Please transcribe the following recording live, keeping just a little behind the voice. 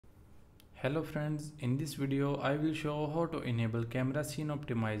Hello friends, in this video I will show how to enable camera scene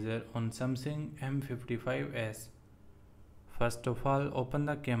optimizer on Samsung M55s. First of all, open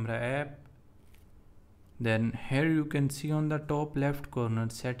the camera app. Then here you can see on the top left corner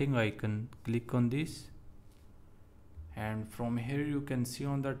setting icon. Click on this. And from here you can see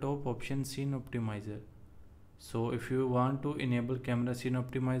on the top option scene optimizer. So if you want to enable camera scene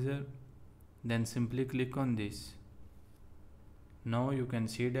optimizer, then simply click on this. Now you can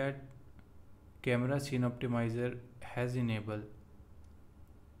see that camera scene optimizer has enabled.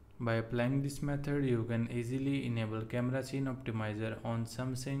 By applying this method, you can easily enable camera scene optimizer on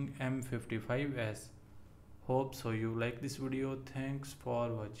Samsung M55s. Hope so you like this video. Thanks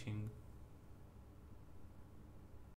for watching.